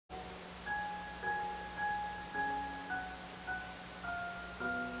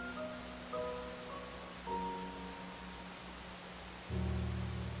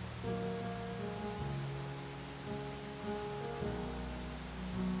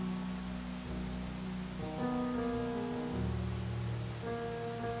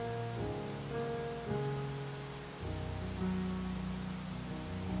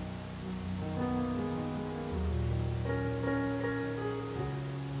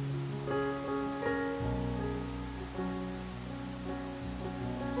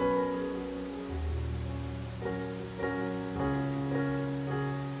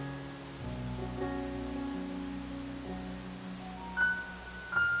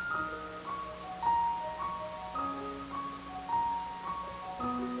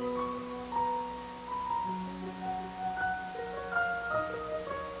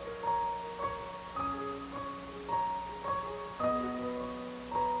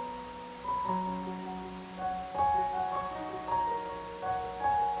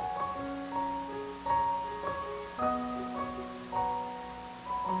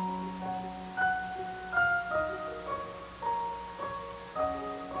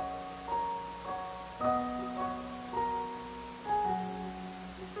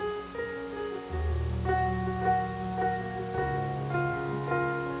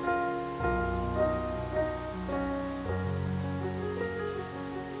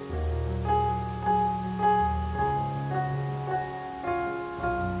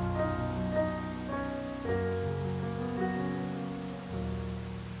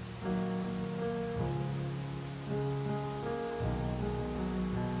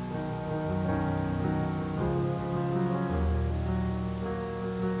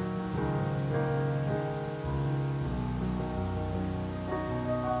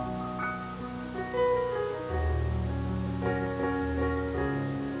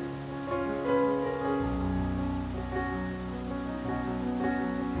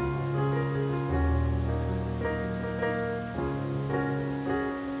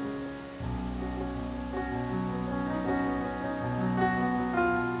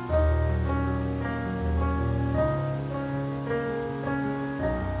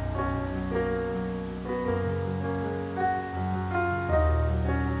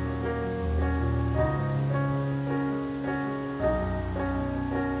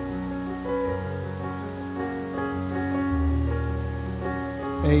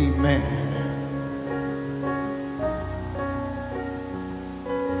Amen.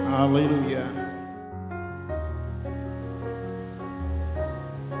 Hallelujah.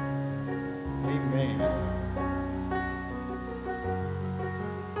 Amen.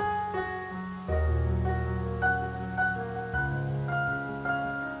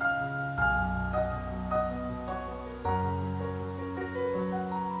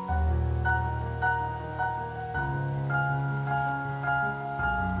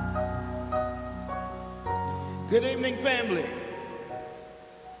 Good evening, family.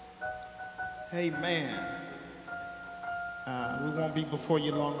 Amen. We won't be before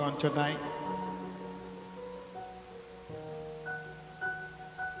you long on tonight.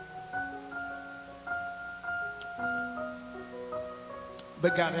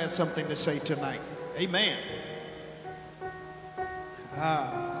 But God has something to say tonight. Amen.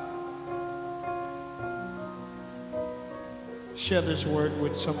 Share this word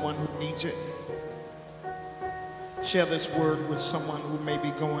with someone who needs it. Share this word with someone who may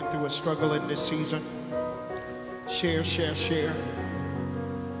be going through a struggle in this season. Share, share, share.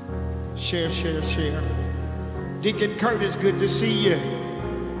 Share, share, share. Deacon Curtis, good to see you.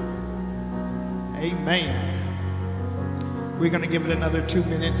 Amen. We're going to give it another 2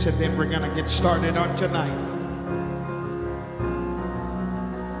 minutes and then we're going to get started on tonight.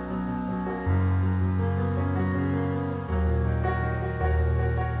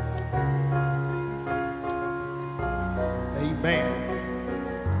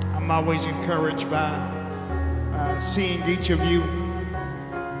 I'm always encouraged by seeing each of you.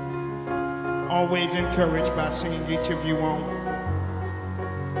 Always encouraged by seeing each of you on.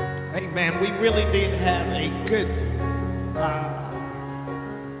 Amen. We really did have a good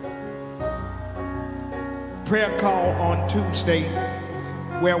prayer call on Tuesday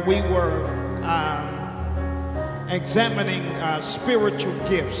where we were examining spiritual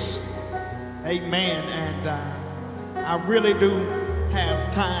gifts. Amen. And I really do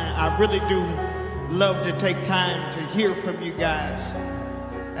have time. I really do love to take time to hear from you guys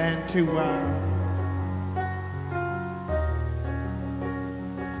and to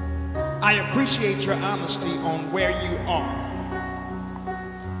I appreciate your honesty on where you are,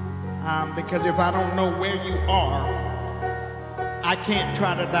 because if I don't know where you are, I can't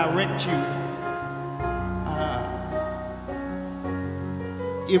try to direct you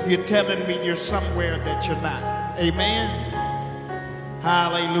if you're telling me you're somewhere that you're not. Amen.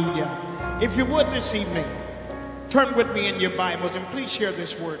 Hallelujah. If you would this evening, turn with me in your Bibles and please share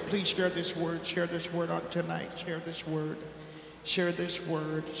this word. Please share this word. Share this word on tonight. Share this word. Share this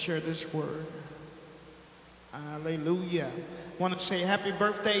word. Share this word. Hallelujah. I want to say happy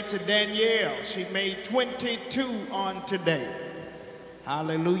birthday to Danielle. She made 22 on today.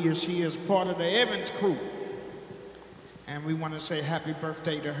 Hallelujah. She is part of the Evans crew. And we want to say happy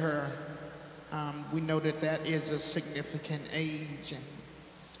birthday to her. We know that that is a significant age,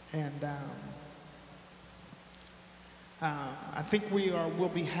 and I think we'll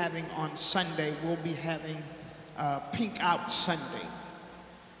be having on Sunday. We'll be having Pink Out Sunday.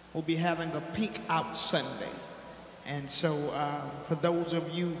 We'll be having a Pink Out Sunday, and so for those of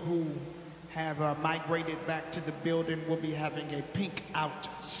you who have migrated back to the building, we'll be having a Pink Out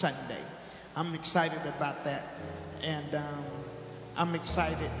Sunday. I'm excited about that, and I'm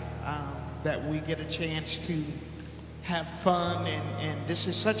excited that we get a chance to have fun, and this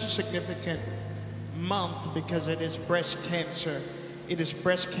is such a significant month because it is breast cancer. It is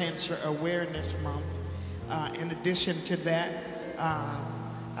Breast Cancer Awareness Month. In addition to that,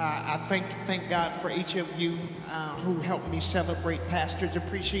 I thank God for each of you who helped me celebrate Pastor's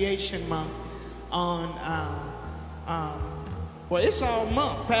Appreciation Month on, well, it's all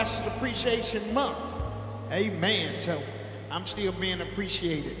month, Pastor's Appreciation Month. Amen. So I'm still being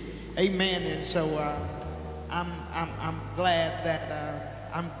appreciated. Amen. And so I'm glad that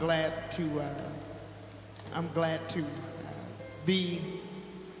I'm glad to be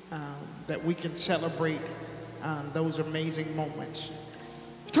that we can celebrate those amazing moments.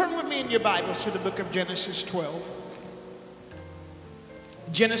 Turn with me in your Bibles to the book of Genesis 12.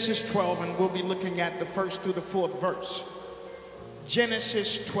 Genesis 12, and we'll be looking at the 1st through the 4th verse.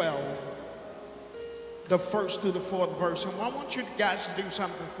 Genesis 12. The 1st through the 4th verse. And I want you guys to do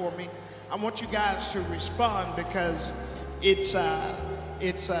something for me. I want you guys to respond because it's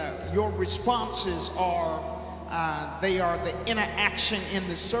your responses are they are the interaction in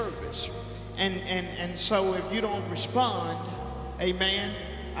the service. And so if you don't respond, amen,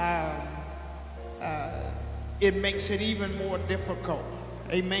 it makes it even more difficult.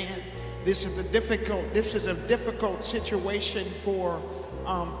 Amen. This is a difficult situation for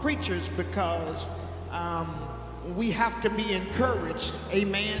preachers because we have to be encouraged,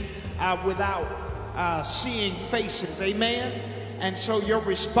 amen, without seeing faces, amen. And so your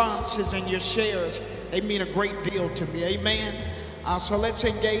responses and your shares, they mean a great deal to me, amen. So let's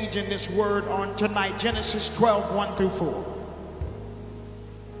engage in this word on tonight. Genesis 12, 1 through 4.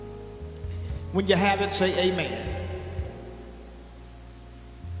 When you have it, say amen.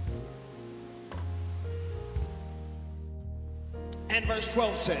 And verse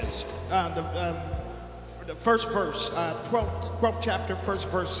 12 says, the first verse, 12th chapter, first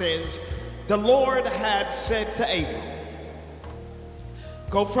verse says, the Lord had said to Abram,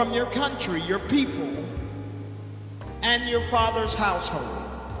 go from your country, your people, and your father's household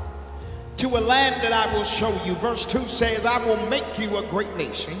to a land that I will show you. Verse 2 says, I will make you a great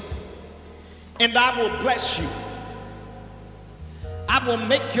nation, and I will bless you. I will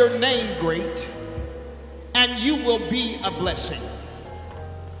make your name great, and you will be a blessing.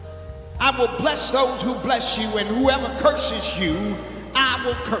 I will bless those who bless you, and whoever curses you, I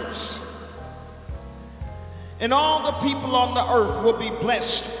will curse. And all the people on the earth will be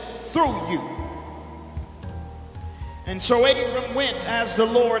blessed through you. And so Abram went as the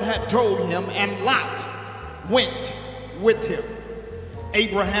Lord had told him, and Lot went with him.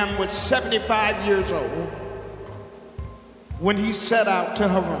 Abraham was 75 years old when he set out to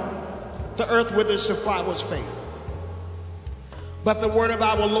Haran. The earth withers, the flowers fade, but the word of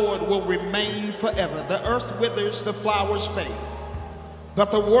our Lord will remain forever. The earth withers, the flowers fade, but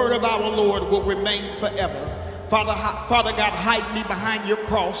the word of our Lord will remain forever. Father God, hide me behind your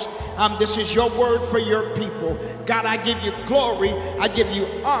cross. This is your word for your people. God, I give you glory. I give you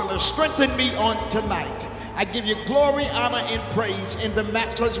honor. Strengthen me on tonight. I give you glory, honor, and praise. In the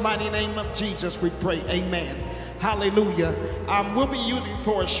matchless mighty name of Jesus, we pray. Amen. Hallelujah. We'll be using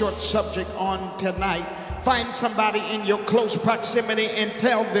for a short subject on tonight. Find somebody in your close proximity and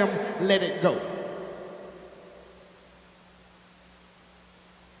tell them, let it go.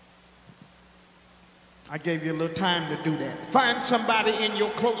 I gave you a little time to do that. Find somebody in your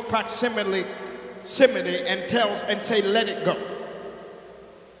close proximity and say, let it go.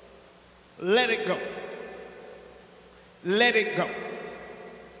 Let it go. Let it go.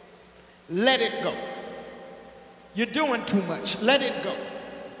 Let it go. You're doing too much. Let it go.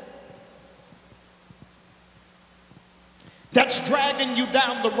 That's dragging you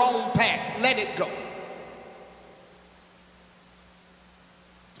down the wrong path. Let it go.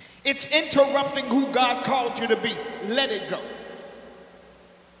 It's interrupting who God called you to be. Let it go.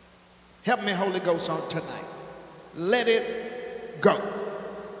 Help me, Holy Ghost, on tonight. Let it go.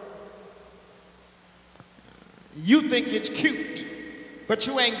 You think it's cute, but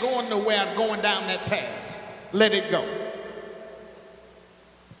you ain't going nowhere going down that path. Let it go.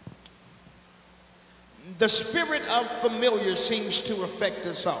 The spirit of familiar seems to affect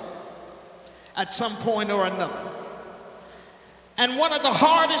us all at some point or another. And one of the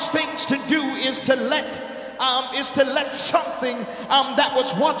hardest things to do is to let something that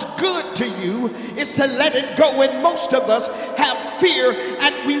was once good to you, is to let it go. And most of us have fear,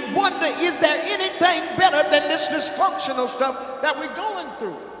 and we wonder, is there anything better than this dysfunctional stuff that we're going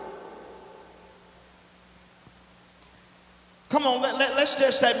through? Come on, let's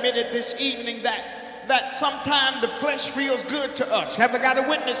just admit it this evening that sometimes the flesh feels good to us. Have I got a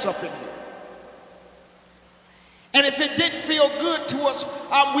witness up in here? And if it didn't feel good to us,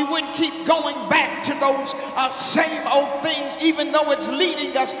 we wouldn't keep going back to those same old things, even though it's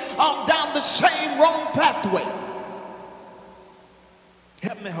leading us down the same wrong pathway.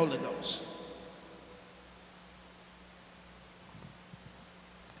 Help me, Holy Ghost.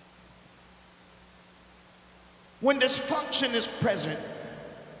 When dysfunction is present,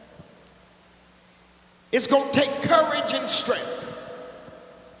 it's going to take courage and strength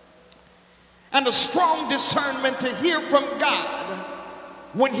and a strong discernment to hear from God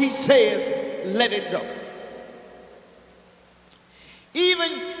when he says, let it go.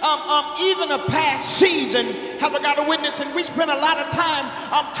 Even a past season, have I got a witness? And we spent a lot of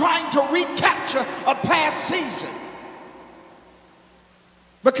time trying to recapture a past season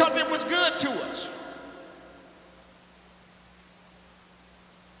because it was good to us.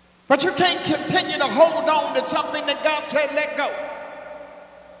 But you can't continue to hold on to something that God said let go.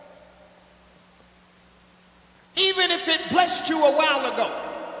 Even if it blessed you a while ago.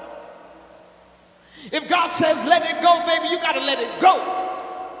 If God says let it go, baby, you got to let it go.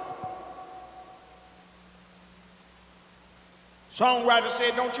 Songwriter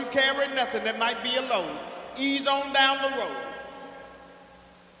said, don't you carry nothing that might be a load. Ease on down the road.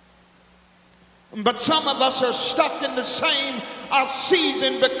 But some of us are stuck in the same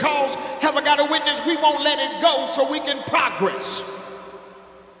season because, have I got a witness, we won't let it go so we can progress.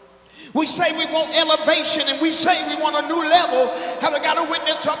 We say we want elevation and we say we want a new level. Have I got a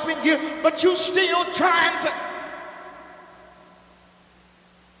witness up in here? But you still trying to.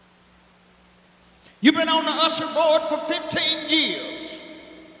 You've been on the usher board for 15 years.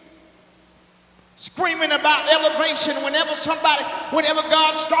 Screaming about elevation whenever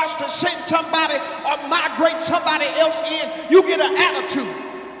God starts to send somebody or migrate somebody else in, you get an attitude.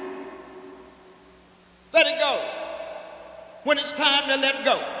 Let it go when it's time to let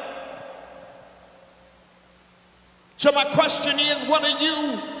go. So my question is, what are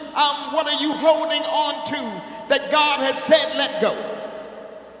you holding on to that God has said let go?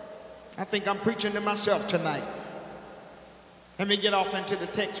 I think I'm preaching to myself tonight. Let me get off into the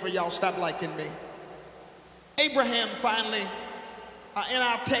text for y'all stop liking me. Abraham finally, in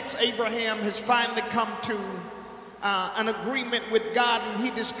our text, Abraham has finally come to an agreement with God, and he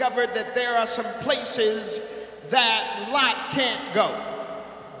discovered that there are some places that Lot can't go.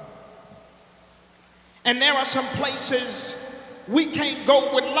 And there are some places we can't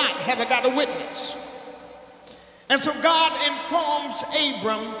go with Lot. Have I got a witness? And so God informs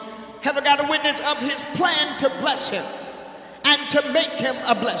Abram, have I got a witness, of his plan to bless him and to make him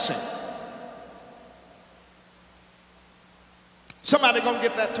a blessing. Somebody gonna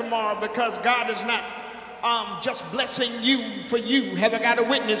get that tomorrow, because God is not just blessing you for you. Have I got a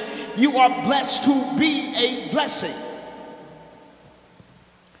witness? You are blessed to be a blessing.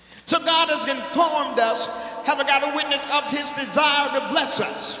 So God has informed us, have I got a witness, of his desire to bless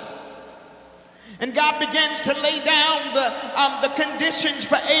us. And God begins to lay down the conditions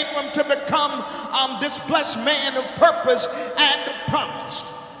for Abram to become this blessed man of purpose and promise.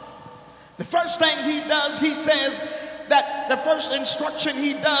 The first thing he does, he says that the first instruction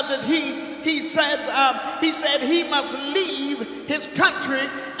he does is he said he must leave his country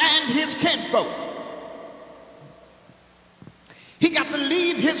and his kinfolk. He got to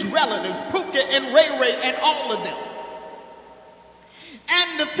leave his relatives, Pookie and Ray Ray and all of them.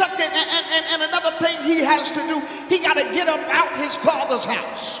 And the second, and another thing he has to do, he got to get up out his father's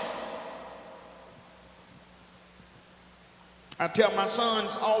house. I tell my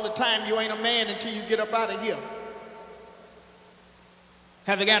sons all the time, you ain't a man until you get up out of here.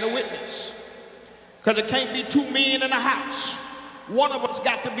 Have they got a witness? Because it can't be two men in a house. One of us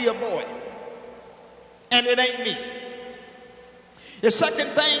got to be a boy. And it ain't me. The second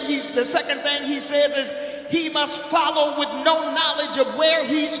thing he says is he must follow with no knowledge of where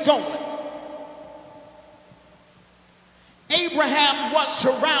he's going. Abraham was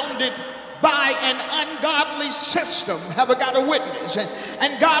surrounded by an ungodly system. Have I got a witness?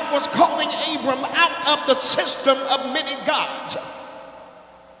 And God was calling Abram out of the system of many gods.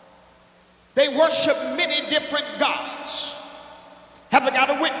 They worship many different gods. Have I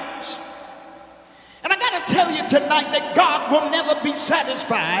got a witness? And I got to tell you tonight that God will never be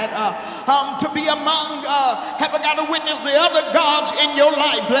satisfied to be among, have I got a witness, the other gods in your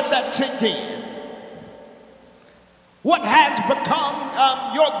life. Let that sink in. What has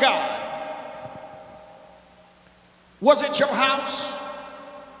become your God? Was it your house?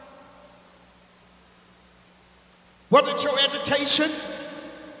 Was it your education?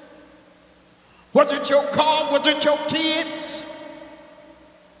 Was it your car? Was it your kids?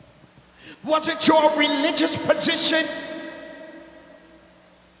 Was it your religious position?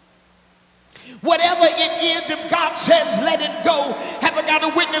 Whatever it is, if God says let it go, have I got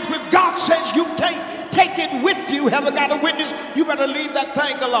a witness? If God says you can't take it with you, have I got a witness? You better leave that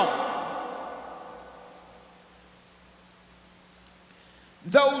thing alone.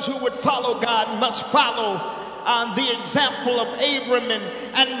 Those who would follow God must follow the example of Abram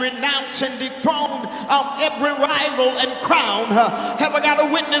and renounce and dethrone every rival and crown. Have I got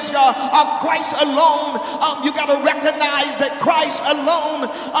a witness? Christ alone. You got to recognize that Christ alone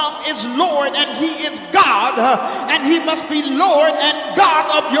is Lord, and he is God, and he must be Lord and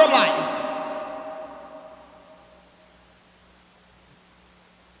God of your life.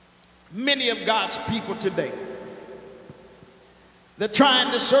 Many of God's people today, they're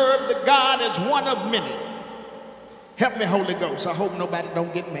trying to serve the God as one of many. Help me, Holy Ghost. I hope nobody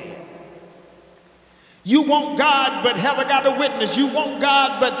don't get mad. You want God, but have I got a witness? You want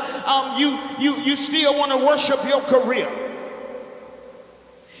God, but you still want to worship your career.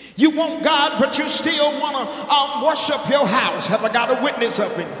 You want God, but you still want to worship your house. Have I got a witness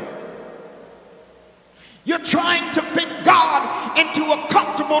up in here? You're trying to fit God into a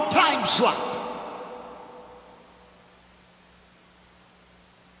comfortable time slot.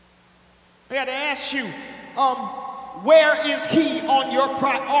 I got to ask you, where is he on your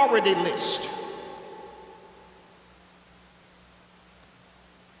priority list?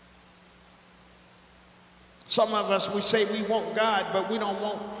 Some of us, we say we want God, but you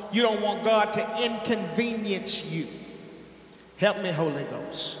don't want God to inconvenience you. Help me, Holy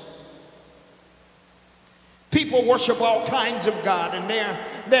Ghost. People worship all kinds of God, and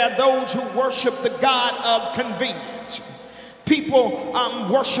there are those who worship the God of convenience. People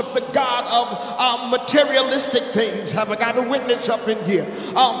worship the God of materialistic things. Have I got a witness up in here?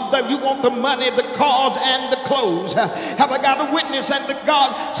 That you want the money, the cars, and the clothes. Have I got a witness? And the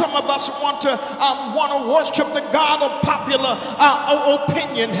God, some of us want to worship the God of popular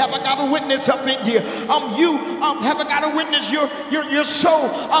opinion. Have I got a witness up in here? Have I got a witness? You're so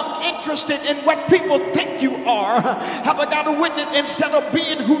interested in what people think you are. Have I got a witness? Instead of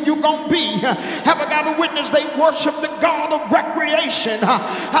being who you're gonna be. Have I got a witness? They worship the God of recreation.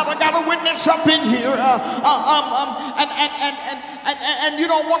 Have I got a witness up in here? And you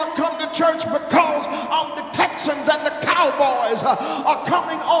don't want to come to church because the Texans and the Cowboys are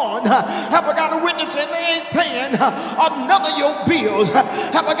coming on. Have I got a witness? And they ain't paying none of your bills.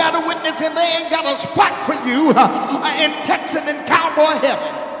 Have I got a witness? And they ain't got a spot for you in Texan and Cowboy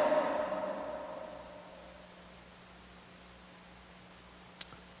heaven.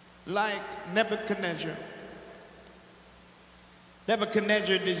 Like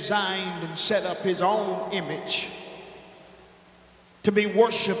Nebuchadnezzar designed and set up his own image to be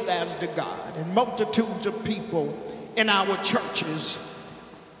worshiped as the God. And multitudes of people in our churches,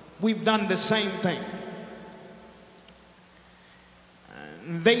 we've done the same thing.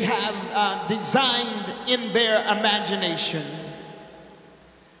 They have designed in their imagination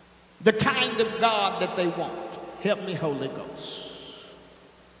the kind of God that they want. Help me, Holy Ghost.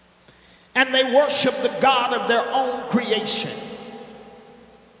 And they worship the God of their own creation.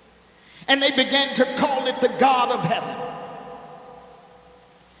 And they began to call it the God of heaven.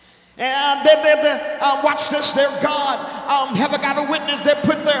 And watch this, their God, have I got a witness? They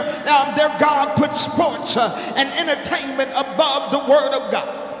put their God put sports and entertainment above the word of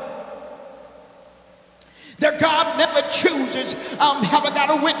God. Their God never chooses, have I got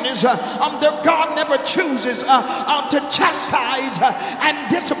a witness? Their God never chooses to chastise and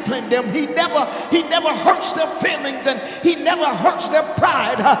discipline them. He never hurts their feelings, and he never hurts their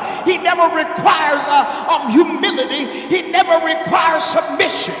pride. He never requires humility. He never requires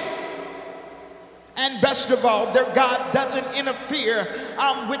submission. And best of all, their God doesn't interfere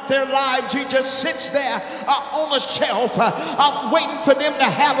with their lives. He just sits there on a shelf waiting for them to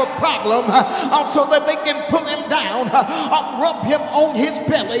have a problem so that they can pull him down, rub him on his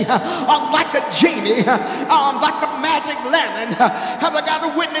belly like a genie, like a magic lantern. Have I got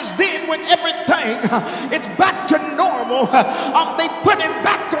a witness? Then when everything is back to normal, they put him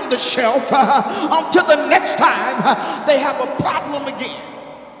back on the shelf until the next time they have a problem again.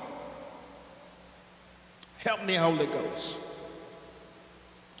 Help me, Holy Ghost.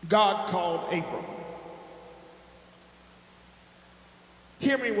 God called Abram.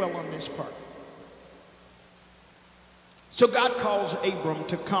 Hear me well on this part. So God calls Abram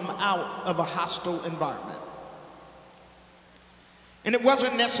to come out of a hostile environment. And it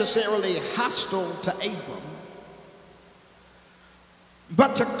wasn't necessarily hostile to Abram,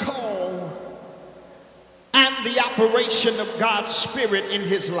 but to call and the operation of God's Spirit in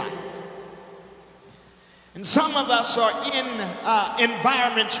his life. And some of us are in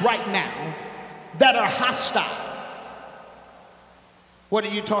environments right now that are hostile. What are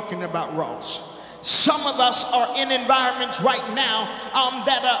you talking about, Ross? Some of us are in environments right now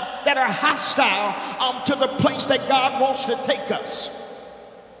that are hostile to the place that God wants to take us.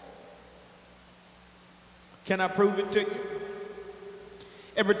 Can I prove it to you?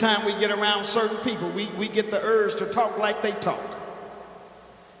 Every time we get around certain people, we get the urge to talk like they talk,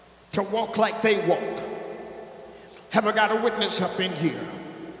 to walk like they walk. Have I got a witness up in here?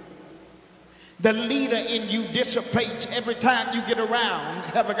 The leader in you dissipates every time you get around.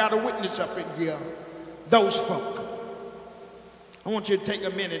 Have I got a witness up in here? Those folk. I want you to take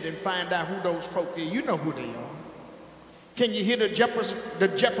a minute and find out who those folk are. You know who they are. Can you hear the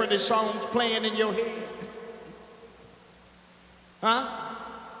Jeopardy songs playing in your head? Huh?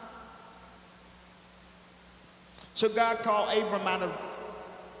 So God called Abram out of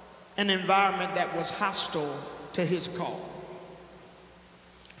an environment that was hostile to his call.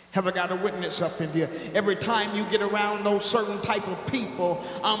 Have I got a witness up in here? Every time you get around those certain type of people,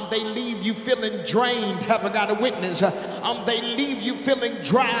 they leave you feeling drained. Have I got a witness? They leave you feeling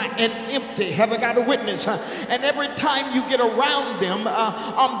dry and empty. Have I got a witness? And every time you get around them,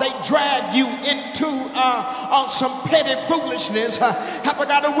 they drag you into some petty foolishness. Have I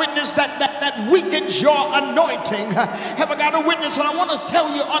got a witness that weakens your anointing? Have I got a witness? And I want to tell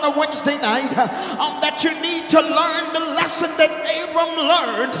you on a Wednesday night that you need to learn the lesson that Abram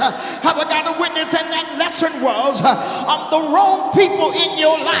learned Have I got a witness? And that lesson was the wrong people in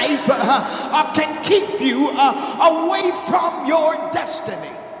your life can keep you away from your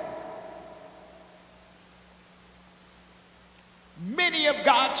destiny. Many of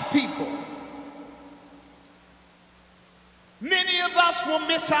God's people, many of us will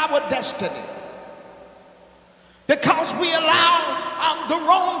miss our destiny because we allow the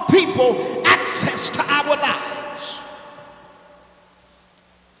wrong people access to our lives.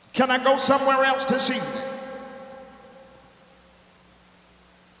 Can I go somewhere else this evening?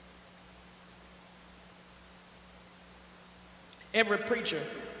 Every preacher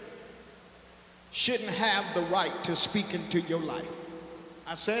shouldn't have the right to speak into your life.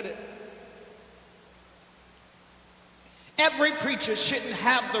 I said it. Every preacher shouldn't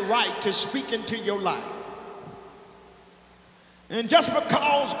have the right to speak into your life. And just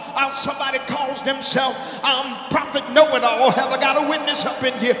because somebody calls themselves prophet know-it-all, have I got a witness up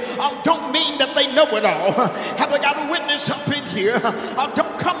in here, don't mean that they know it all. Have I got a witness up in here?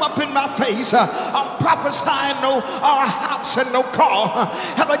 Don't come up in my face prophesying no house and no car.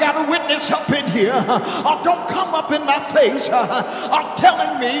 Have I got a witness up in here? Don't come up in my face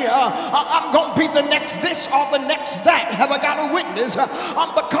telling me I'm going to be the next this or the next that. Have I got a witness?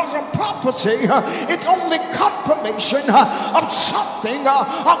 Because of prophecy, it's only confirmation of something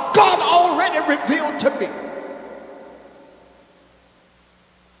God already revealed to me.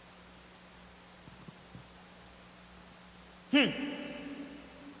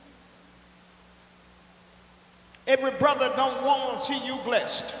 Every brother don't want to see you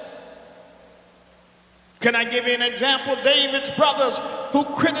blessed. Can I give you an example? David's brothers who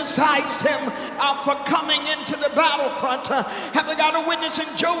criticized him for coming into the battlefront. Have I got a witness? In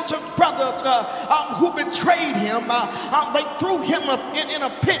Joseph's brothers who betrayed him, they threw him in a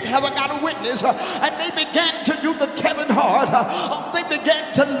pit. Have I got a witness? And they began to do the Kevin Hart. They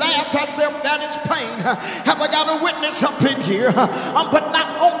began to laugh at his pain. Have I got a witness up in here? But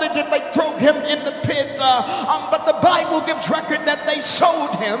not only did they throw him in the pit, but the Bible gives record that they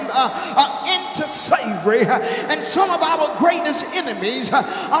sold him into slavery. And some of our greatest enemies to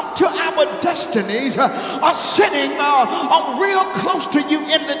our destinies are sitting real close to you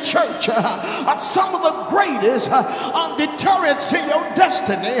in the church. Some of the greatest deterrents to your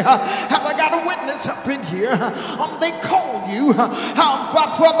destiny. Have I got a witness up in here? They call you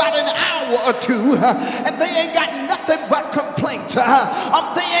for about an hour or two, and they ain't got nothing but complaints. They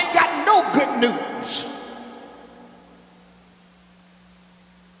ain't got no good news.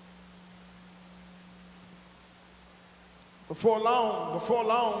 Before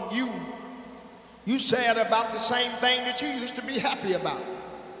long, you sad about the same thing that you used to be happy about.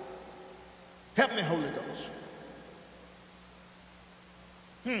 Help me, Holy Ghost.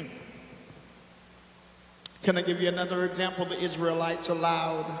 Can I give you another example? The Israelites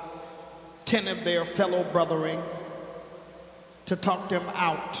allowed 10 of their fellow brethren to talk them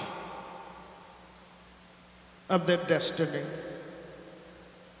out of their destiny.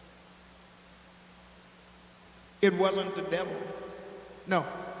 It wasn't the devil. No.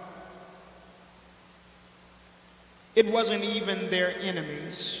 It wasn't even their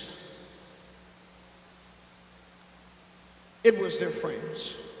enemies. It was their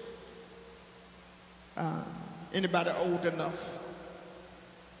friends. Anybody old enough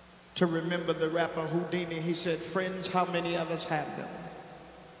to remember the rapper Houdini? He said, friends, how many of us have them?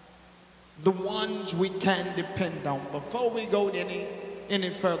 The ones we can depend on. Before we go any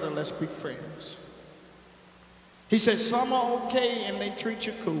further, let's be friends. He says some are okay and they treat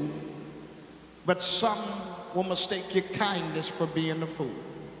you cool, but some will mistake your kindness for being a fool.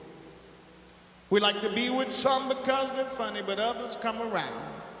 We like to be with some because they're funny, but others come around.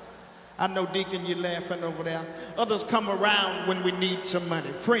 I know, Deacon, you're laughing over there. Others come around when we need some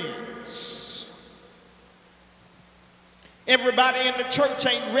money. Friends. Everybody in the church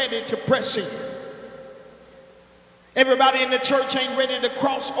ain't ready to press in. Everybody in the church ain't ready to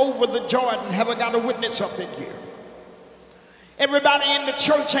cross over the Jordan. Have I got a witness up in here? Everybody in the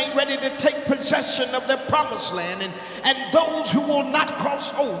church ain't ready to take possession of their promised land, and those who will not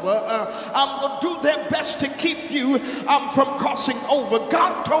cross over will do their best to keep you from crossing over.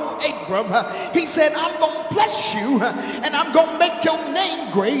 God told Abram, he said, I'm going to bless you and I'm going to make your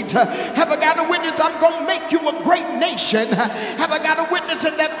name great. Have I got a witness? I'm going to make you a great nation. Have I got a witness?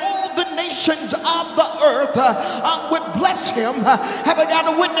 And that all the nations of the earth would bless him. Have I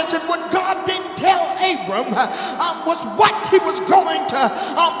got a witness? And what God didn't tell Abram was what he was going to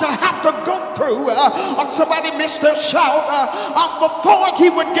have to go through. Somebody missed their shout. Before he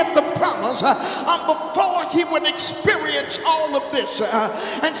would get the promise, before he would experience all of this.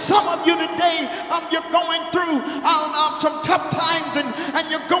 And some of you today, you're going through some tough times, and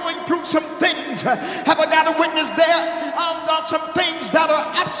you're going through some things. Have I got a witness there? Some things that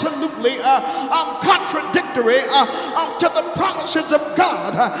are absolutely contradictory to the promises of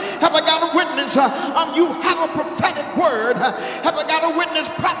God. Have I got a witness? You have a prophetic word. Have I got a witness?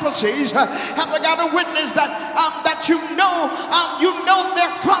 Prophecies. Have I got a witness that you know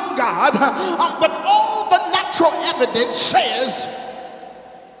they're from God, but all the natural evidence says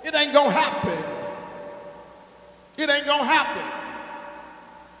it ain't gonna happen. It ain't gonna happen.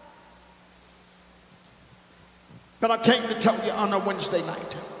 But I came to tell you on a Wednesday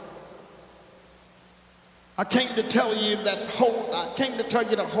night. I came to tell you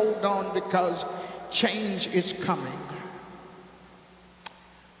to hold on, because change is coming.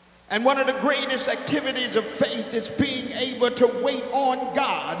 And one of the greatest activities of faith is being able to wait on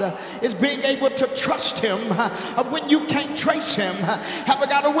God, is being able to trust him when you can't trace him. Have I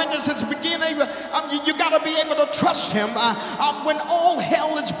got a witness? It's beginning. You got to be able to trust him when all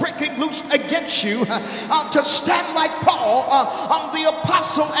hell is breaking loose against you, to stand like Paul, the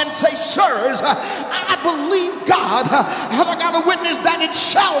apostle, and say, sirs, I believe God. Have I got a witness that it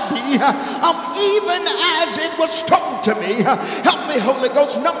shall be even as it was told to me? Help me, Holy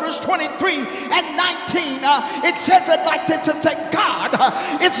Ghost. Numbers 23 and 19, it says it like this. It said, God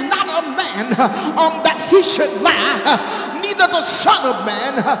is not a man that he should lie, neither the son of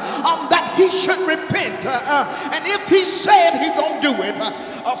man that he should repent. And if he said he gonna do it,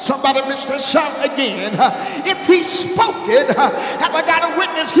 somebody missed the shout again. If he spoke it, have I got a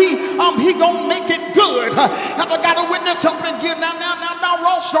witness? He gonna make it good. Have I got a witness up in here? Now,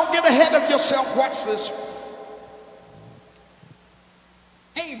 Ross, don't get ahead of yourself. Watch this.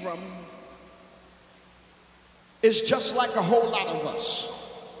 Abram is just like a whole lot of us.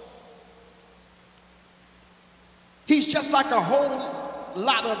 He's just like a whole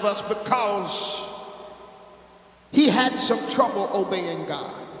lot of us because he had some trouble obeying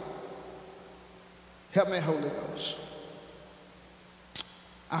God. Help me, Holy Ghost.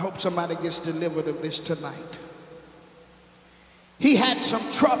 I hope somebody gets delivered of this tonight. He had some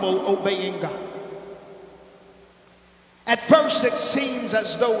trouble obeying God. At first, it seems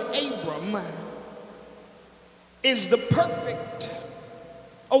as though Abram is the perfect,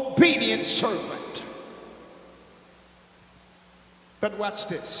 obedient servant. But watch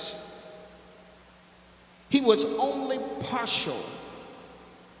this. He was only partial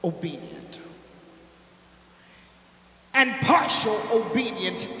obedient. And partial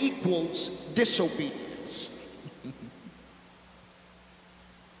obedience equals disobedience.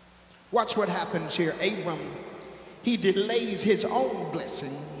 Watch what happens here. Abram, he delays his own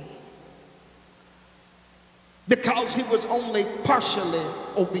blessing because he was only partially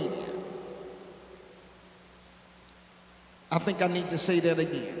obedient. I think I need to say that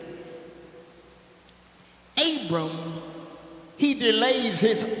again. Abram, he delays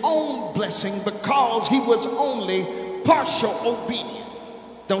his own blessing because he was only partial obedient.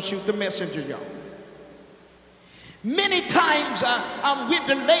 Don't shoot the messenger, y'all. Many times we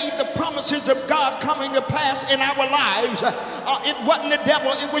delayed the promises of God coming to pass in our lives. It wasn't the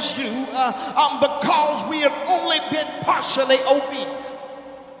devil, it was you, because we have only been partially obedient.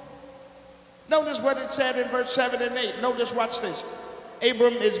 Notice what it said in verse 7 and 8. Notice, watch this.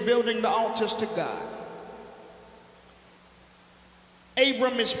 Abram is building the altars to God.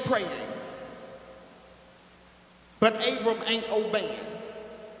 Abram is praying, but Abram ain't obeying.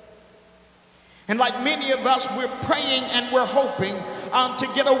 And like many of us, we're praying and we're hoping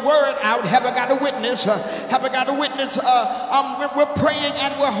to get a word out. Have I got a witness? Have I got a witness? We're praying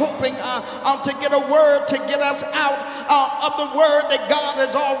and we're hoping to get a word to get us out of the word that God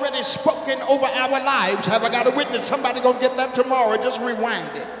has already spoken over our lives. Have I got a witness? Somebody gonna get that tomorrow. Just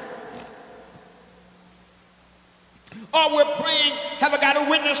rewind it. Or we're praying, have I got a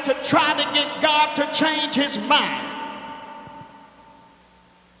witness, to try to get God to change his mind.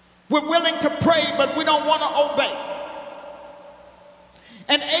 We're willing to pray, but we don't want to obey.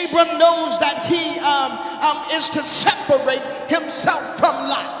 And Abram knows that he is to separate himself from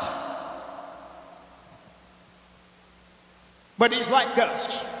Lot. But he's like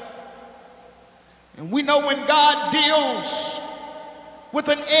us. And we know when God deals with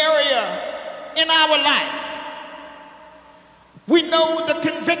an area in our life, we know the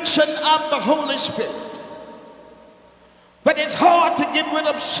conviction of the Holy Spirit. But it's hard to get rid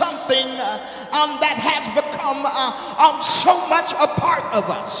of something that has become so much a part of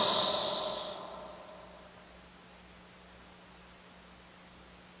us.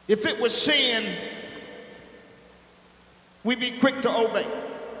 If it was sin, we'd be quick to obey.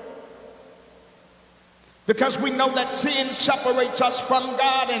 Because we know that sin separates us from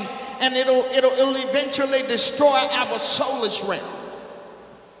God, and it'll eventually destroy our soulish realm.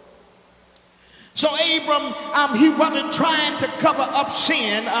 So Abram, he wasn't trying to cover up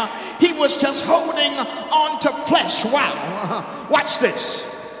sin. He was just holding on to flesh. Wow. Watch this.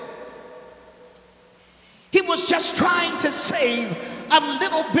 He was just trying to save a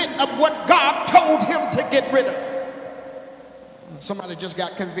little bit of what God told him to get rid of. Somebody just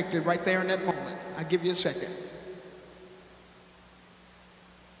got convicted right there in that moment. I'll give you a second.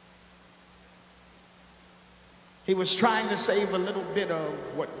 He was trying to save a little bit of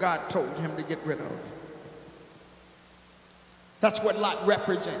what God told him to get rid of. That's what Lot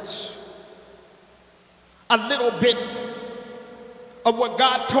represents. A little bit of what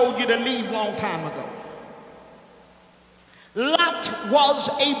God told you to leave a long time ago. Lot was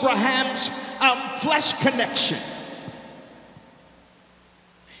Abraham's flesh connection.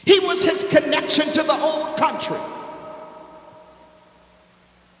 He was his connection to the old country.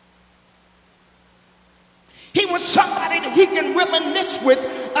 He was somebody that he can reminisce with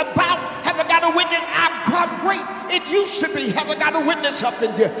about, have I got a witness? How great it used to be. Have I got a witness up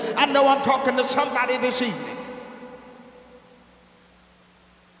in here? I know I'm talking to somebody this evening.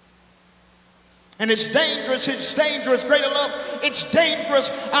 And it's dangerous, greater love. It's dangerous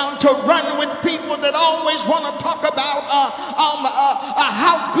to run with people that always want to talk about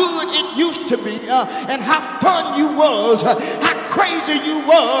how good it used to be and how fun you was, how crazy you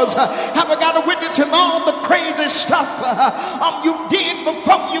was. Have I got a witness in all the crazy stuff you did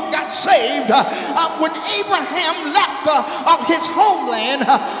before you got saved? When Abraham left his homeland,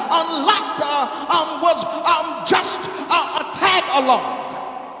 Lot was just a tag along.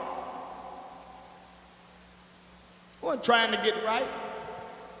 He wasn't trying to get right.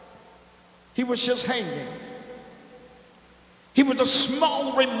 He was just hanging. He was a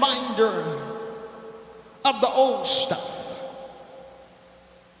small reminder of the old stuff.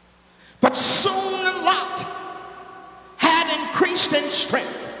 But soon Lot had increased in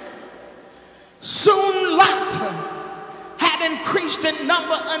strength. Soon Lot had increased in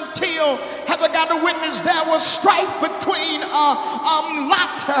number until, have I got a witness, there was strife between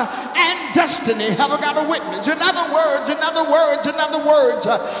Lot and destiny. Have I got a witness? In other words,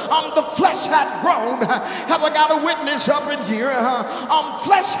 the flesh had grown. Have I got a witness up in here?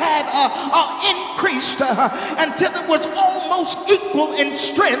 Flesh had increased until it was almost equal in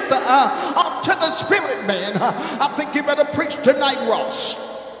strength to the spirit man. I think you better preach tonight, Ross.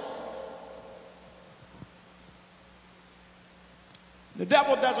 The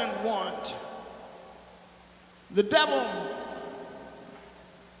devil doesn't want, the devil,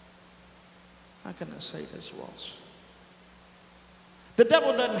 how can I say this, Ross? The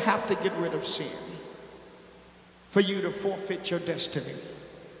devil doesn't have to get rid of sin for you to forfeit your destiny.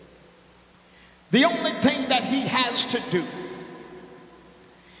 The only thing that he has to do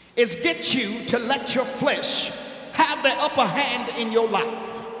is get you to let your flesh have the upper hand in your life.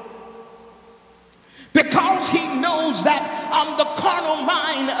 Because he knows that the carnal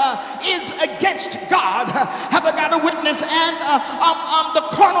mind is against God. Have I got a witness? And the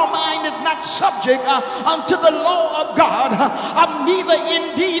carnal mind is not subject to the law of God. Neither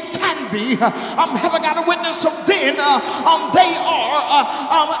indeed can be. Have I got a witness? So then they are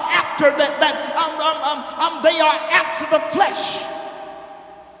after that. They are after the flesh.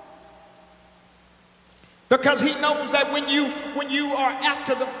 Because he knows that when it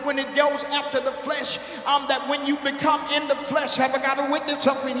goes after the flesh, that when you become in the flesh, have I got a witness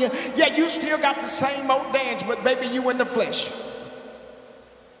up in here? Yeah, you still got the same old dance, but baby, you in the flesh.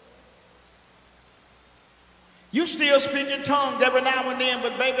 You still speak in tongues every now and then,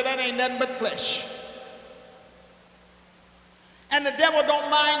 but baby, that ain't nothing but flesh. And the devil don't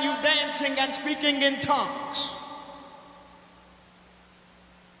mind you dancing and speaking in tongues.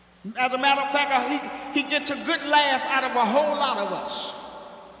 As a matter of fact, he gets a good laugh out of a whole lot of us.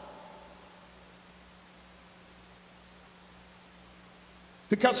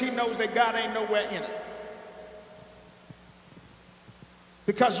 Because he knows that God ain't nowhere in it.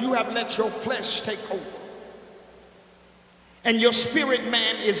 Because you have let your flesh take over. And your spirit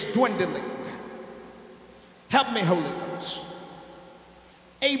man is dwindling. Help me, Holy Ghost.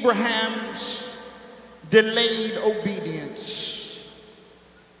 Abraham's delayed obedience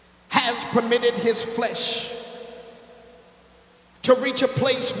has permitted his flesh to reach a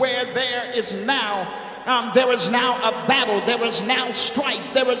place where there is now a battle, there is now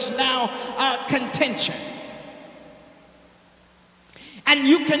strife, there is now contention. And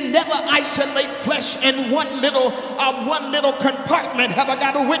you can never isolate flesh in one little compartment. Have I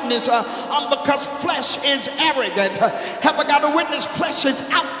got a witness? Because flesh is arrogant. Have I got a witness? Flesh is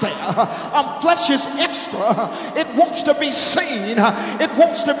out there. Flesh is extra. It wants to be seen. It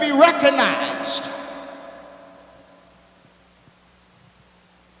wants to be recognized.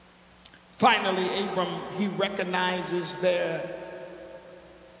 Finally, Abram, he recognizes that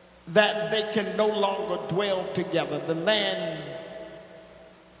they can no longer dwell together. The land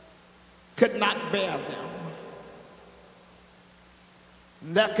could not bear them.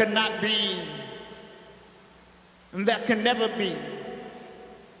 There could not be, and there can never be,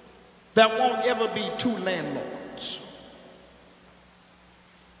 there won't ever be two landlords.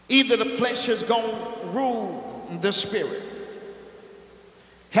 Either the flesh is going to rule the spirit.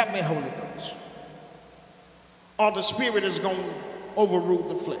 Help me, Holy Ghost. Or the spirit is going to overrule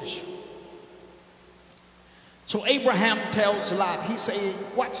the flesh. So Abraham tells Lot, he said,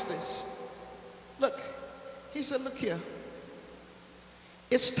 watch this. Look, he said, look here.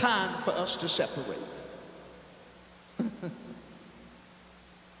 It's time for us to separate.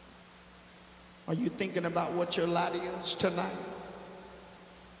 Are you thinking about what your lot is tonight?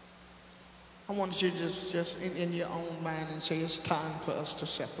 I want you to just in your own mind and say, it's time for us to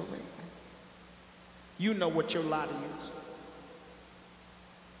separate. You know what your lot is.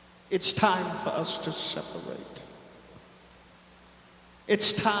 It's time for us to separate.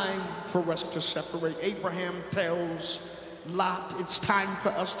 It's time for us to separate. Abraham tells Lot, it's time for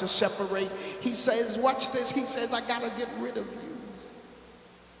us to separate. He says, watch this. He says, I got to get rid of you.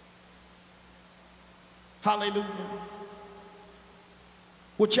 Hallelujah.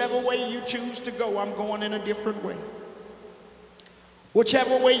 Whichever way you choose to go, I'm going in a different way.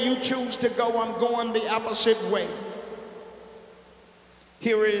 Whichever way you choose to go, I'm going the opposite way.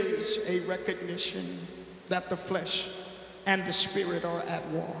 Here is a recognition that the flesh and the spirit are at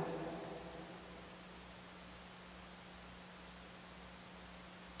war.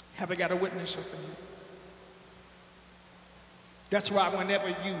 Have I got a witness up in here? That's why whenever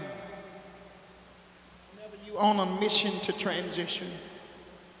you on a mission to transition,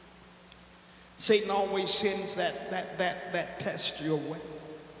 Satan always sends that test your way.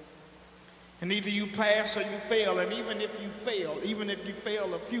 And either you pass or you fail. And even if you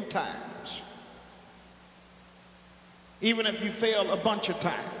fail a few times, even if you fail a bunch of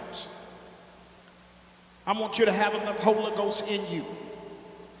times, I want you to have enough Holy Ghost in you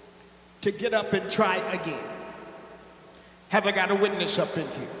to get up and try again. Have I got a witness up in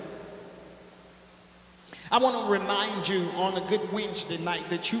here? I want to remind you on a good Wednesday night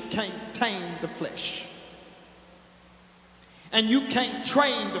that you can't tame the flesh. And you can't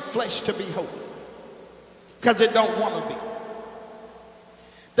train the flesh to be holy, because it don't want to be.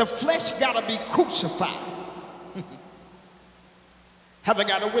 The flesh got to be crucified. Have I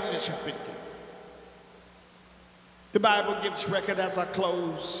got a witness up in here? The Bible gives record, as I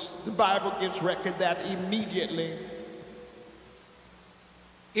close, the Bible gives record that immediately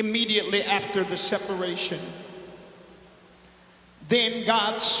after the separation, then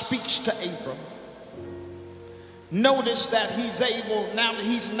God speaks to Abram. Notice that he's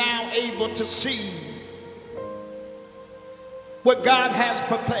now able to see what God has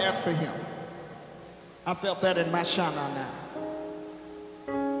prepared for him. I felt that in my shana now.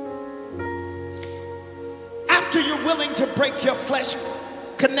 After you're willing to break your flesh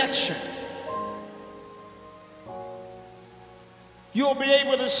connection, you'll be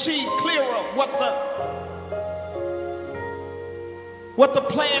able to see clearer what the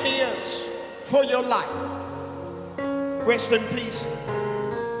plan is for your life. Rest in peace.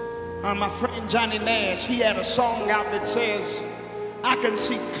 My friend Johnny Nash, he had a song out that says, I can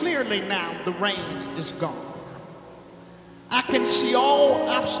see clearly now the rain is gone. I can see all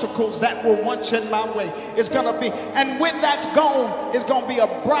obstacles that were once in my way. It's gonna be, and when that's gone, it's gonna be a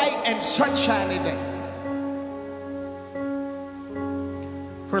bright and sunshiny day.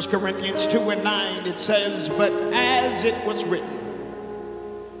 1 Corinthians 2:9, it says, but as it was written,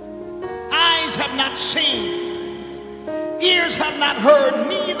 eyes have not seen, ears have not heard,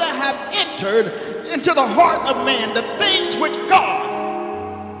 neither have entered into the heart of man the things which God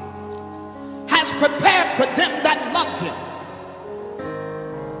has prepared for them that love him.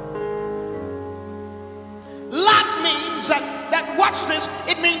 Lot means that watch this,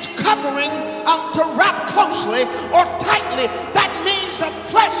 it means covering, to wrap closely or tightly. That means that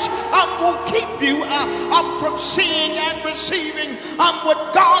flesh will keep you from seeing and receiving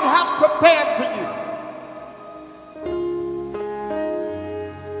what God has prepared for you.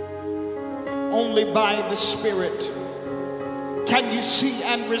 Only by the Spirit can you see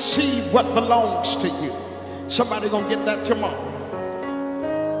and receive what belongs to you. Somebody gonna get that tomorrow.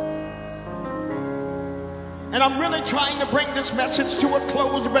 And I'm really trying to bring this message to a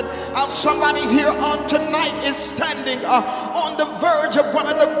close, but somebody here on tonight is standing on the verge of one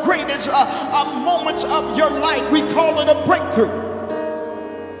of the greatest moments of your life. We call it a breakthrough.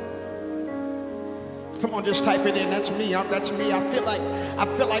 Come on, just type it in. That's me. That's me. I feel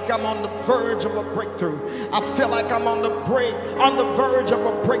like I'm on the verge of a breakthrough. I feel like I'm on the verge of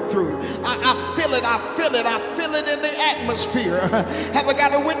a breakthrough. I feel it. I feel it. I feel it in the atmosphere. Have I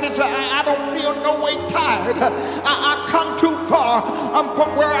got a witness? I don't feel no way tired. I come too far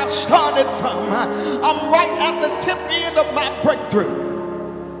from where I started from. I'm right at the tip end of my breakthrough.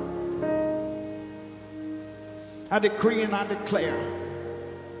 I decree and I declare.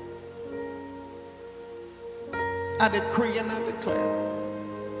 I decree and I declare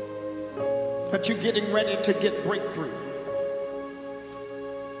that you're getting ready to get breakthrough.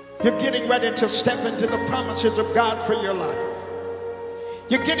 You're getting ready to step into the promises of God for your life.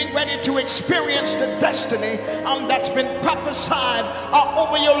 You're getting ready to experience the destiny that's been prophesied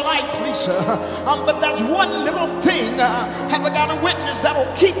over your life, Lisa. But that's one little thing, have I got a witness,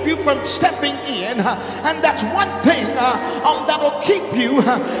 that'll keep you from stepping in. And that's one thing that'll keep you,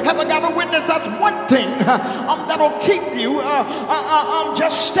 have I got a witness, that's one thing that'll keep you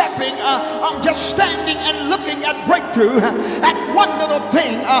just stepping, just standing and looking at breakthrough. At one little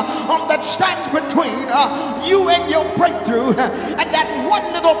thing that stands between you and your breakthrough. And that one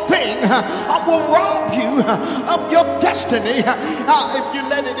little thing will rob you of your destiny. If you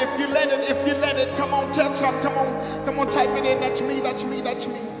let it, come on, tell some, come on, type it in. That's me.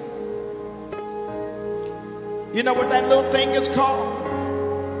 You know what that little thing is called?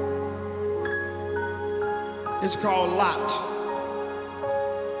 It's called Lot.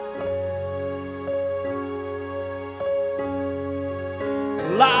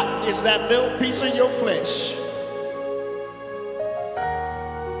 Lot is that little piece of your flesh.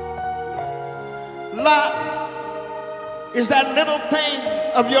 Lot is that little thing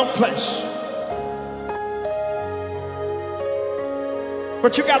of your flesh.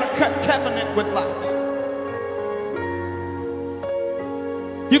 But you got to cut covenant with Lot.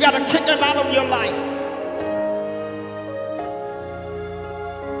 You got to kick him out of your life.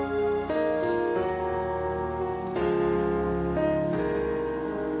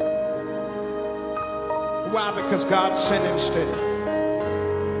 Why? Because God sentenced it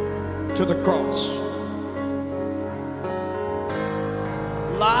to the cross.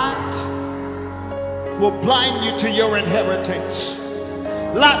 Lot will blind you to your inheritance.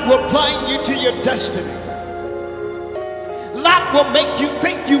 Lot will blind you to your destiny. Lot will make you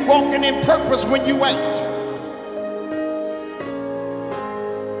think you're walking in purpose when you ain't.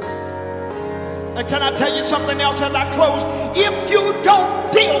 And can I tell you something else as I close? If you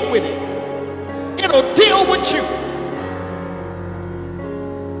don't deal with it, it'll deal with you.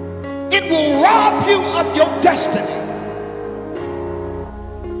 It will rob you of your destiny.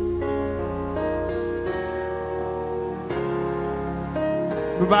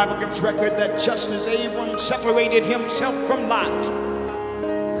 The Bible gives record that just as Abram separated himself from Lot,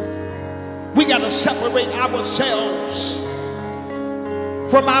 we got to separate ourselves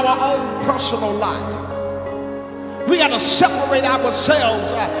from our own personal Lot. We got to separate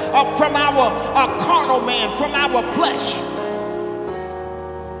ourselves from our carnal man, from our flesh.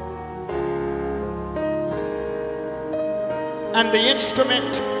 And the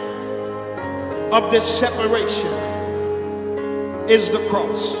instrument of this separation is the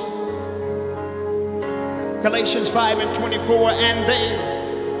cross. Galatians 5:24, and they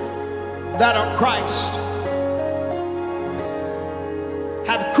that are Christ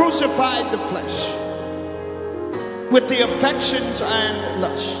have crucified the flesh with the affections and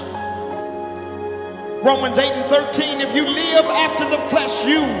lusts. Romans 8:13, if you live after the flesh,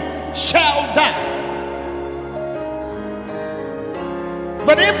 you shall die.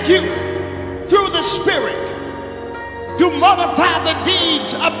 But if you, through the Spirit, do mortify the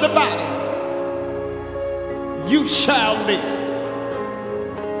deeds of the body, you shall live.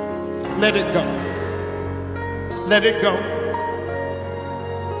 Let it go. Let it go.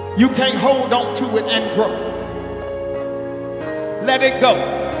 You can't hold on to it and grow. Let it go.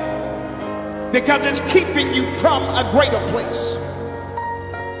 Because it's keeping you from a greater place.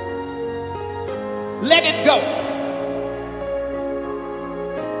 Let it go.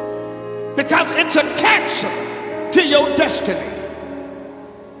 Because it's a cancer to your destiny.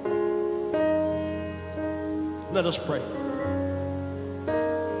 Let us pray.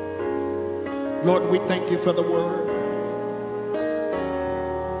 Lord, we thank you for the word.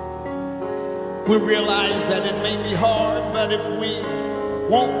 We realize that it may be hard, but if we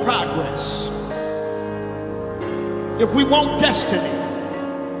want progress, if we want destiny,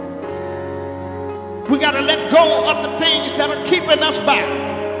 We got to let go of the things that are keeping us back.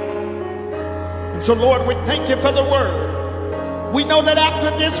 And so, Lord, we thank you for the word. We know that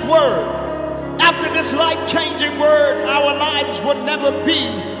after this word, after this life-changing word, our lives will never be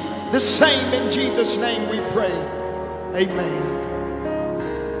the same. In Jesus' name we pray. Amen.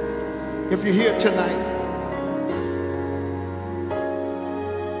 If you're here tonight,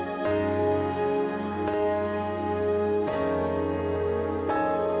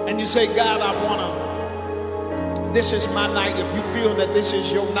 and you say, God, I want to, this is my night. If you feel that this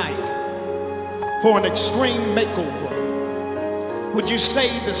is your night for an extreme makeover, would you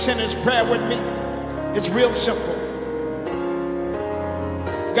say the sinner's prayer with me? It's real simple.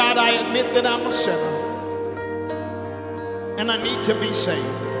 God, I admit that I'm a sinner and I need to be saved.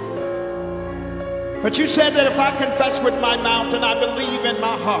 But you said that if I confess with my mouth and I believe in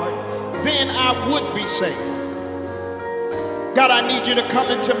my heart, then I would be saved. God, I need you to come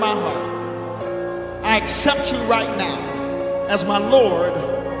into my heart. I accept you right now as my Lord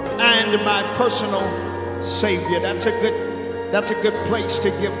and my personal Savior. That's a good place to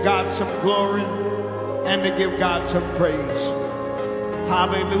give God some glory and to give God some praise.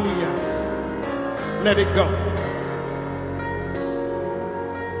 Hallelujah. Let it go.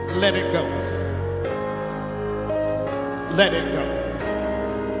 Let it go. Let it go.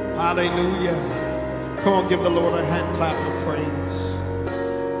 Hallelujah. Come on, give the Lord a hand clap of praise.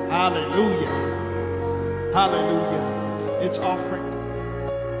 Hallelujah. Hallelujah. It's offering.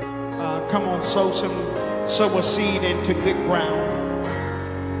 Come on, sow a seed into good ground.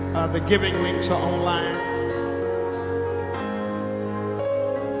 The giving links are online.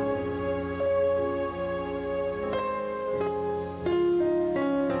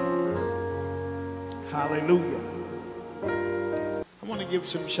 Hallelujah. I want to give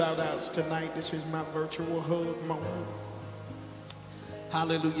some shout outs tonight. This is my virtual hug moment.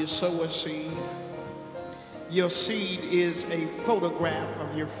 Hallelujah. Sow a seed. Your seed is a photograph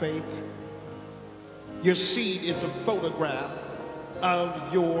of your faith. Your seed is a photograph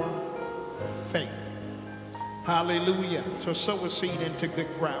of your faith. Hallelujah. So sow a seed into good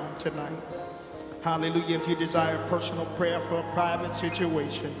ground tonight. Hallelujah. If you desire personal prayer for a private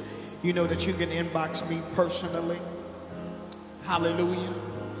situation, you know that you can inbox me personally. Hallelujah.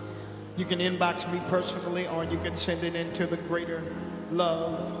 You can inbox me personally, or you can send it into the Greater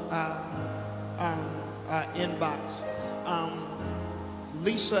Love inbox.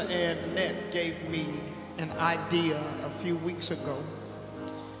 Lisa and Ned gave me an idea a few weeks ago.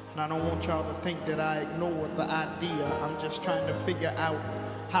 And I don't want y'all to think that I ignored the idea. I'm just trying to figure out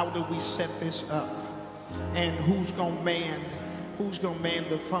how do we set this up and who's going to man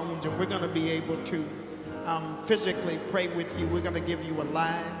the phones, and we're going to be able to physically pray with you. We're going to give you a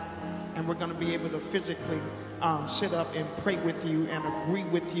line, and we're going to be able to physically sit up and pray with you and agree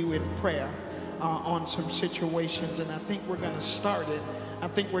with you in prayer on some situations. And I think we're going to start it. I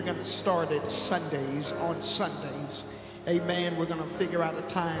think we're going to start it Sundays, on Sundays. Amen. We're going to figure out a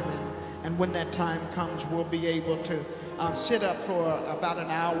time, and when that time comes, we'll be able to sit up for about an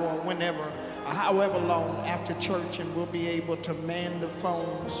hour, whenever, however long after church, and we'll be able to man the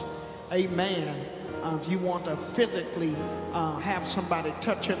phones. Amen. If you want to physically have somebody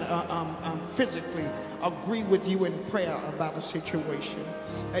touch and physically agree with you in prayer about a situation.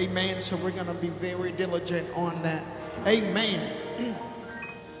 Amen. So we're going to be very diligent on that. Amen.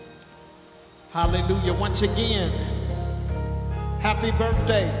 Hallelujah. Once again, happy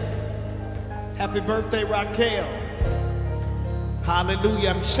birthday. Happy birthday, Raquel.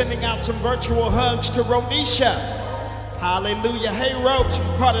 Hallelujah. I'm sending out some virtual hugs to Ronisha. Hallelujah. Hey, Ro, she's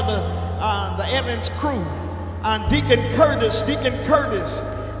part of the Evans crew.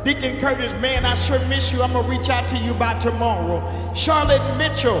 Deacon Curtis, man, I sure miss you. I'm going to reach out to you by tomorrow. Charlotte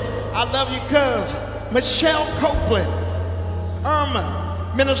Mitchell, I love you, cuz. Michelle Copeland,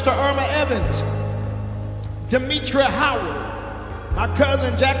 Minister Irma Evans, Demetria Howard, my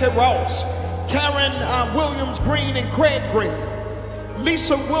cousin Jackie Ross, Karen Williams Green and Craig Green,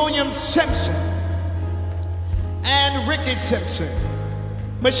 Lisa Williams Simpson, and Ricky Simpson,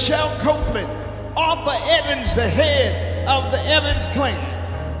 Michelle Copeland, Arthur Evans, the head of the Evans clan.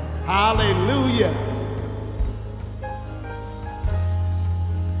 Hallelujah.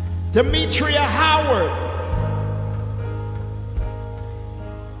 Demetria Howard.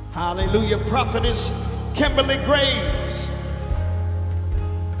 Hallelujah. Prophetess Kimberly Graves.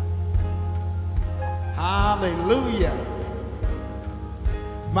 Hallelujah.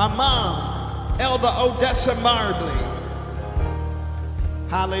 My mom, Elder Odessa Marbley.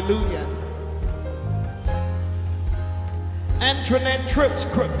 Hallelujah. Antoinette Trips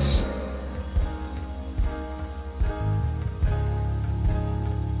Crooks.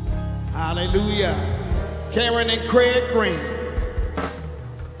 Hallelujah. Karen and Craig Green.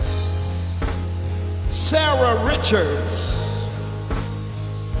 Sarah Richards.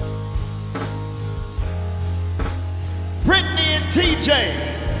 Brittany and TJ.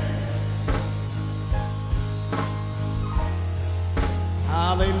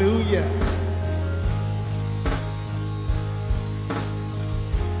 Hallelujah.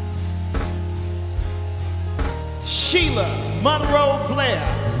 Sheila Monroe Blair.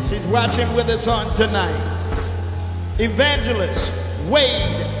 She's watching with us on tonight. Evangelist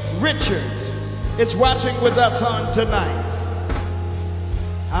Wade Richards is watching with us on tonight.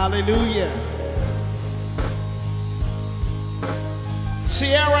 Hallelujah.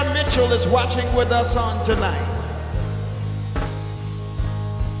 Sierra Mitchell is watching with us on tonight.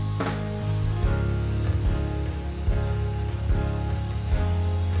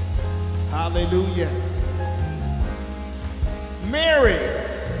 Hallelujah. Mary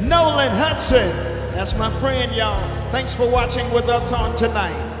Nolan Hudson. That's my friend, y'all. Thanks for watching with us on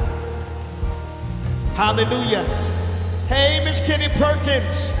tonight. Hallelujah. Hey, Miss Kitty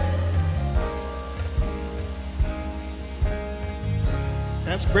Perkins.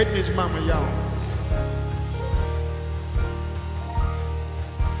 That's Brittany's mama, y'all.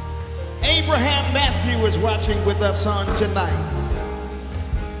 Abraham Matthew is watching with us on tonight.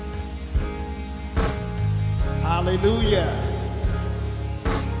 Hallelujah.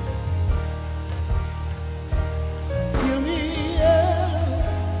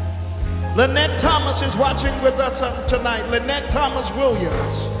 Lynette Thomas is watching with us tonight. Lynette Thomas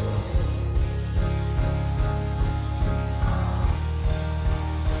Williams.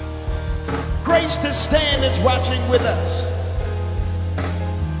 Grace to Stand is watching with us.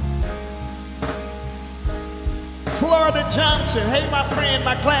 Florida Johnson, hey my friend,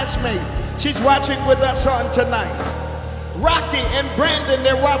 my classmate, she's watching with us on tonight. Rocky and Brandon,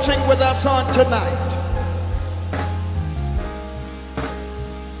 they're watching with us on tonight.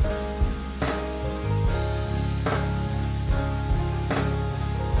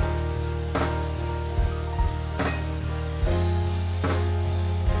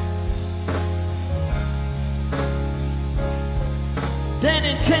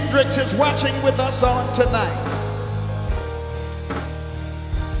 Danny Kendricks is watching with us on tonight.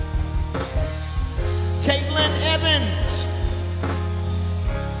 Caitlin Evans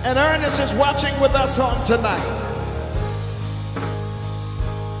and Ernest is watching with us on tonight.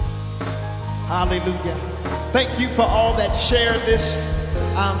 Hallelujah. Thank you for all that shared this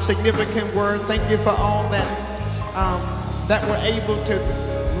significant word. Thank you for all that were able to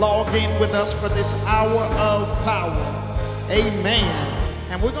log in with us for this hour of power. Amen.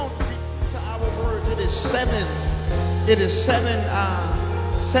 And we're going to read to our words. It is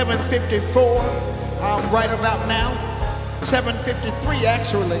 7:54 right about now. 7:53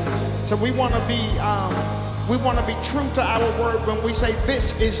 actually. So we want to be true to our word when we say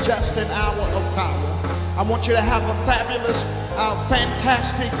this is just an hour of power. I want you to have a fabulous,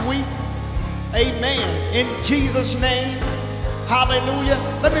 fantastic week. Amen. In Jesus' name. Hallelujah.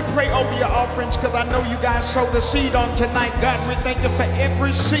 Let me pray over your offerings because I know you guys sowed a seed on tonight. God, we thank you for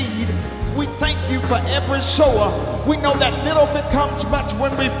every seed. We thank you for every sower. We know that little becomes much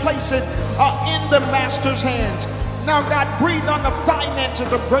when we place it in the Master's hands. Now, God, breathe on the finances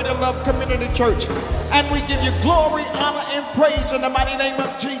of Greater Love Community Church. And we give you glory, honor, and praise in the mighty name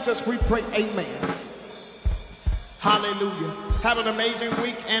of Jesus. We pray, amen. Hallelujah. Have an amazing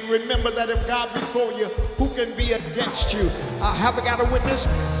week, and remember that if God before you, who can be against you? Have I got a witness?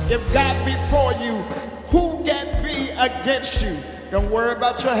 If God before you, who can be against you? Don't worry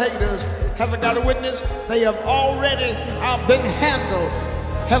about your haters. Have I got a witness? They have already been handled.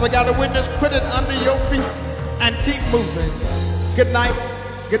 Have I got a witness? Put it under your feet and keep moving. Good night,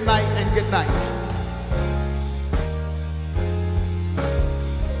 and good night.